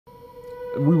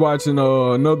We watching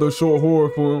another short horror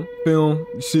film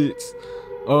shits.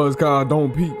 It's called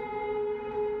Don't Peep.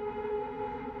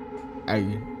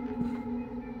 Hey,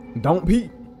 don't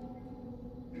peep.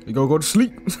 You go to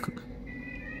sleep.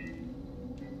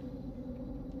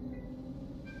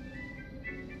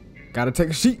 Gotta take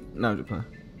a sheet. No, I'm just playing.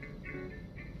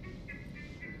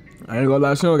 I ain't gonna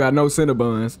lie, she don't got no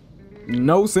Cinnabons.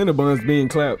 No Cinnabons being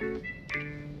clapped.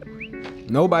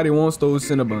 Nobody wants those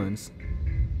Cinnabons.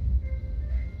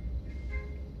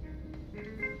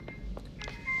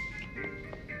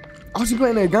 Oh, she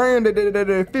playing that game,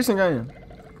 that fishing game.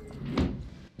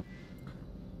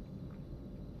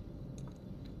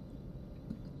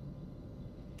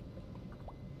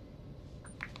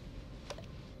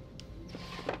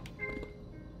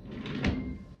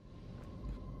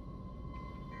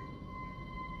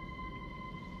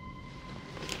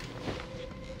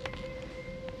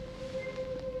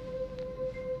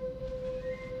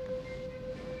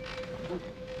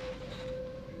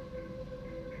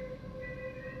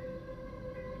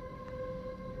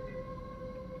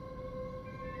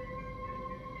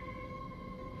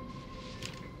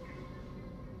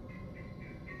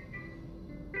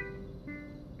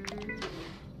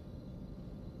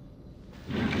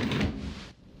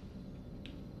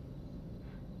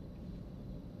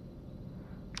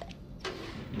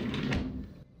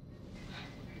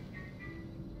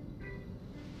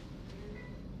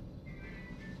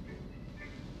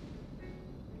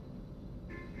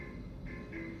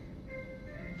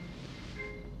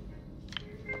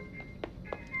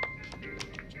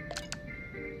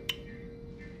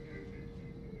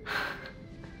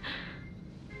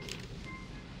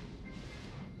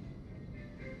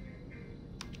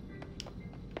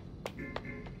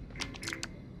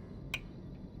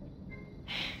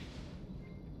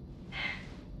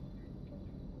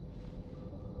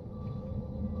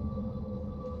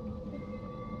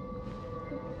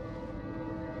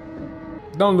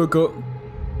 Don't look up.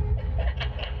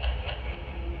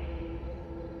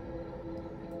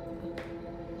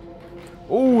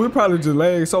 Ooh, it probably just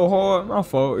lagged so hard. My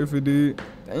fault if it did.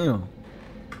 Damn.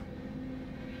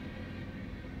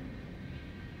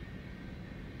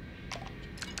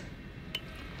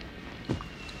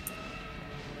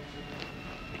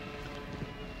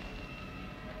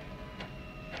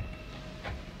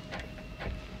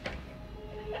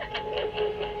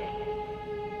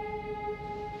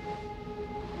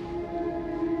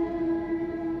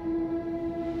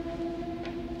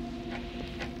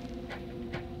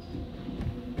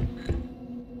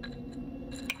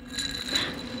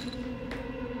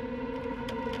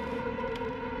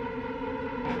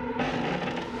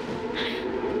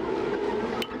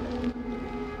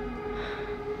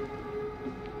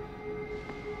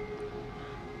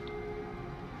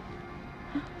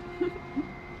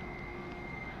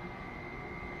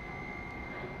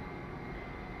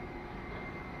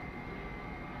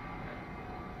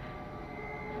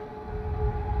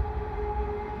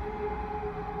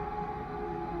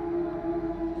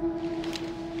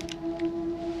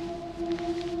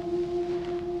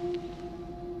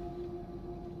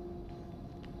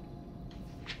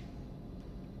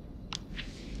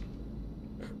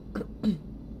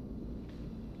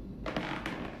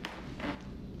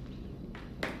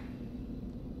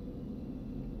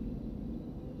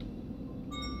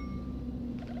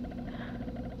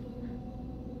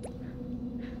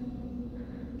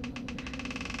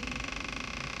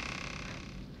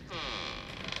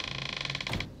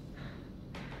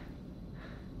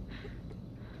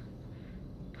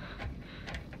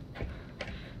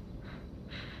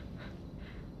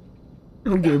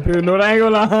 I'm getting paranoid. I ain't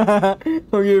gonna lie.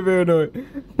 I'm getting paranoid.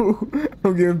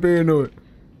 I'm getting paranoid.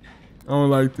 I don't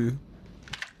like this.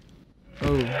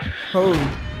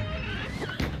 Oh.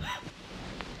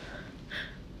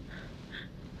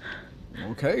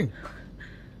 Okay.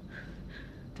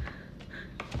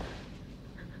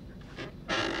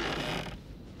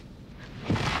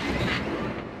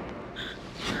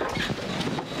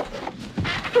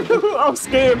 I'm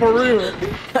scared for real.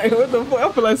 Like, what the fuck?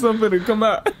 I feel like something finna come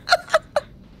out.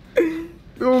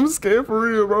 Dude, I'm scared for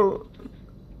real, bro.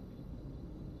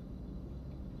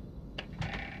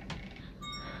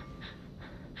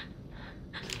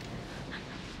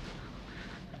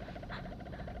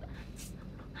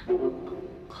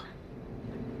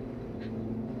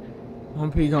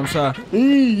 One peek, I'm shy.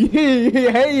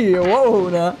 Hey, whoa,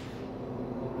 now.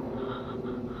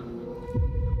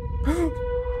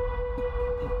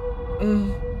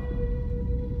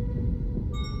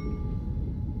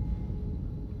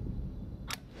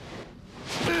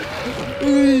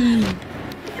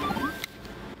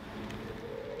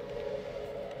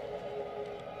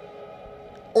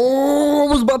 Oh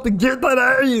was about to get that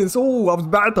ass. Oh, I was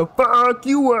about to fuck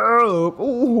you up.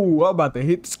 Oh, I'm about to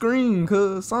hit the screen,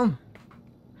 cuz something.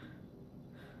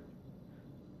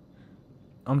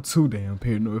 I'm too damn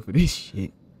paranoid for this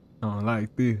shit. I don't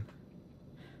like this.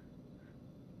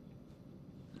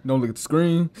 Don't look at the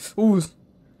screen. Ooh.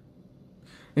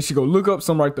 And she go look up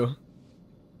something right there.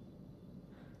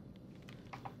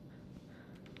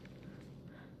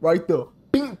 Right there.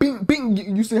 Bing, bing,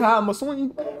 bing. You see how I'm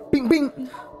swing? Bing, bing.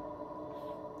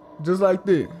 Just like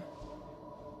that.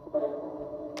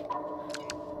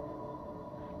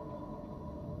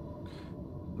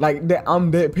 Like that,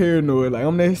 I'm that paranoid. Like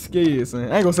I'm that scared,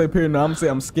 son. I ain't gonna say paranoid. I'm gonna say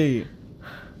I'm scared.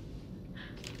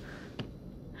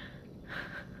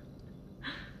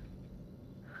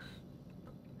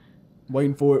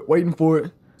 Waiting for it. Waiting for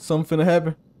it. Something finna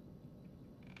happen.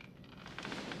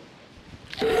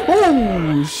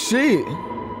 Oh shit!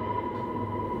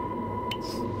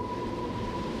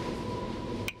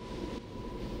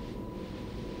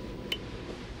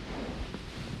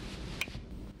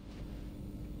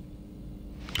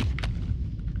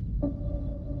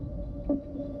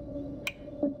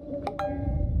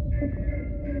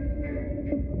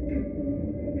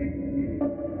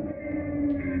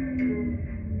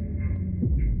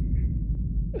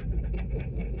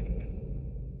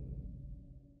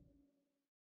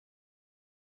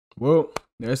 Well,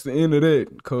 that's the end of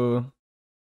that, cuz.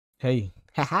 Hey,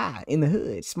 haha, in the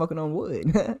hood, smoking on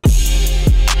wood.